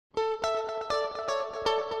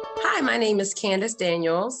Hi, my name is Candes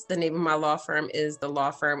Daniels. The name of my law firm is the law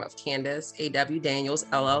firm of Candes, A.W. Daniels,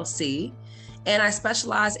 LLC, and I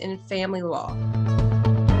specialize in family law.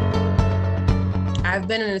 I've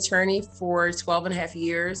been an attorney for 12 and a half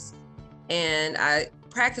years, and I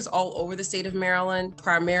practice all over the state of Maryland,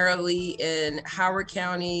 primarily in Howard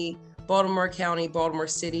County, Baltimore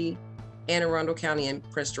City, Anne Arundel County, and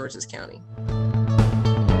Prince George's County.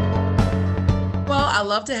 Well, I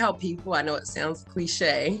love to help people. I know it sounds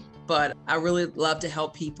cliche, but I really love to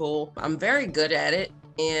help people. I'm very good at it.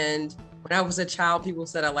 And when I was a child, people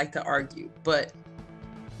said I like to argue, but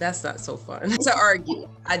that's not so fun to argue.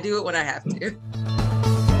 I do it when I have to.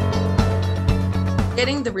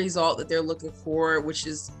 Getting the result that they're looking for, which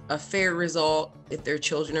is a fair result if there are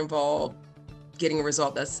children involved, getting a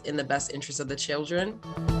result that's in the best interest of the children.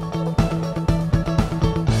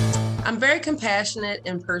 I'm very compassionate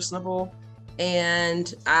and personable,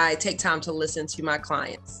 and I take time to listen to my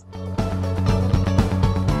clients.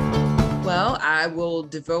 Well, I will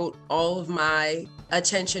devote all of my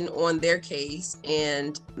attention on their case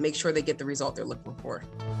and make sure they get the result they're looking for.